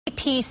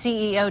BP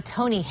CEO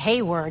Tony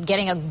Hayward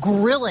getting a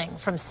grilling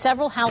from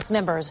several House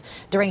members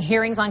during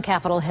hearings on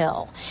Capitol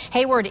Hill.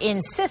 Hayward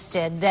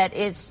insisted that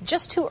it's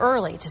just too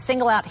early to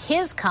single out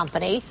his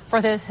company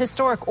for the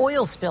historic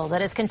oil spill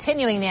that is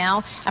continuing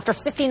now after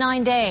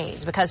 59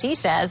 days because he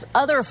says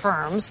other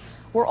firms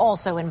were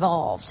also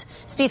involved.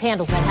 Steve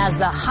Handelsman has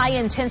the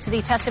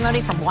high-intensity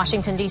testimony from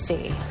Washington,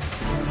 D.C.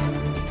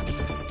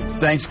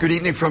 Thanks. Good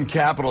evening from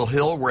Capitol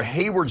Hill, where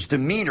Hayward's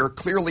demeanor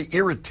clearly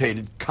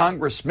irritated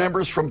Congress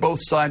members from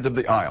both sides of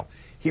the aisle.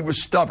 He was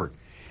stubborn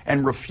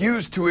and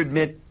refused to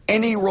admit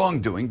any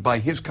wrongdoing by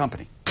his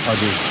company. I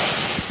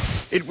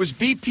do. It was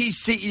BP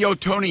CEO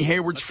Tony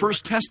Hayward's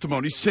first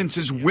testimony since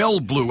his well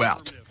blew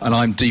out. And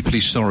I'm deeply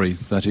sorry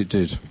that it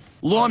did.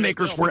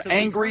 Lawmakers were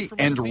angry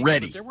and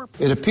ready.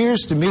 It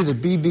appears to me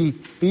that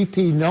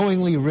BP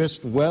knowingly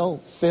risked well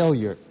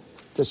failure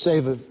to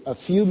save a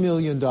few $1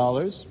 million.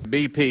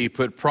 BP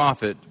put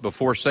profit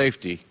before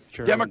safety.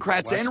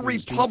 Democrats and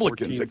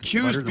Republicans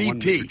accused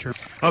BP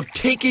of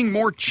taking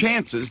more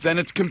chances than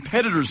its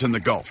competitors in the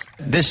Gulf.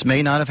 This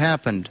may not have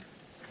happened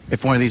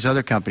if one of these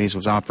other companies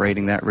was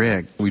operating that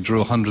rig. We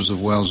drill hundreds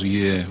of wells a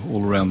year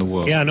all around the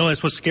world. Yeah, I know.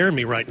 That's what's scaring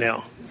me right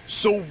now.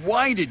 So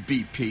why did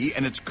BP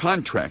and its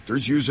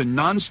contractors use a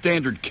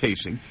non-standard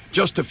casing,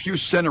 just a few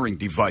centering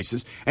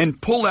devices,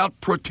 and pull out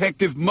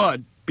protective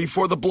mud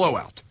before the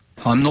blowout?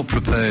 I'm not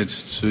prepared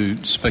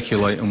to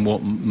speculate on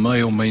what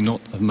may or may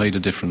not have made a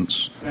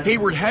difference.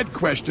 Hayward had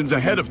questions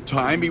ahead of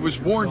time. He was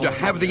warned to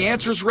have the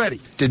answers ready.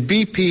 Did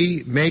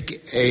BP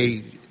make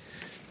a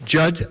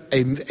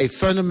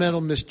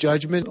fundamental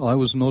misjudgment? I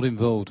was not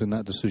involved in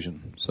that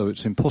decision, so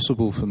it's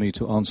impossible for me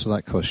to answer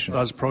that question. I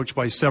was approached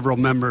by several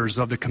members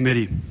of the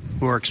committee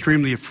who are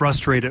extremely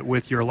frustrated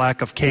with your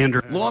lack of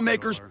candor.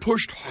 Lawmakers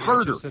pushed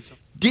harder.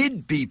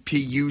 Did BP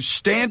use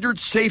standard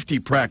safety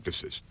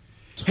practices?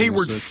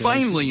 Hayward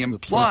finally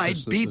implied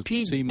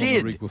BP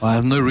did. I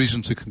have no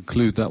reason to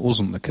conclude that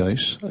wasn't the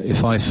case.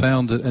 If I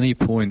found at any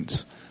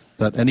point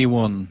that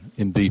anyone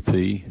in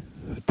BP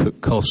had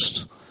put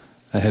cost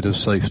ahead of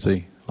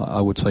safety,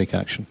 I would take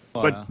action.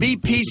 But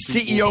BP's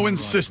CEO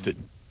insisted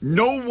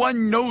no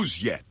one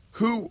knows yet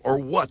who or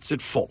what's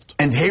at fault.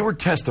 And Hayward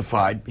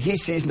testified he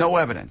sees no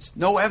evidence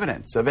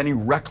of any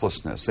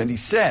recklessness. And he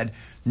said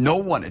no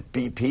one at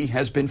BP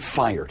has been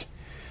fired.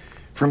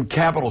 From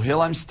Capitol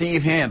Hill, I'm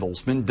Steve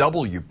Handelsman,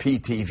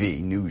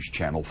 WPTV News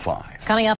Channel 5. Coming up.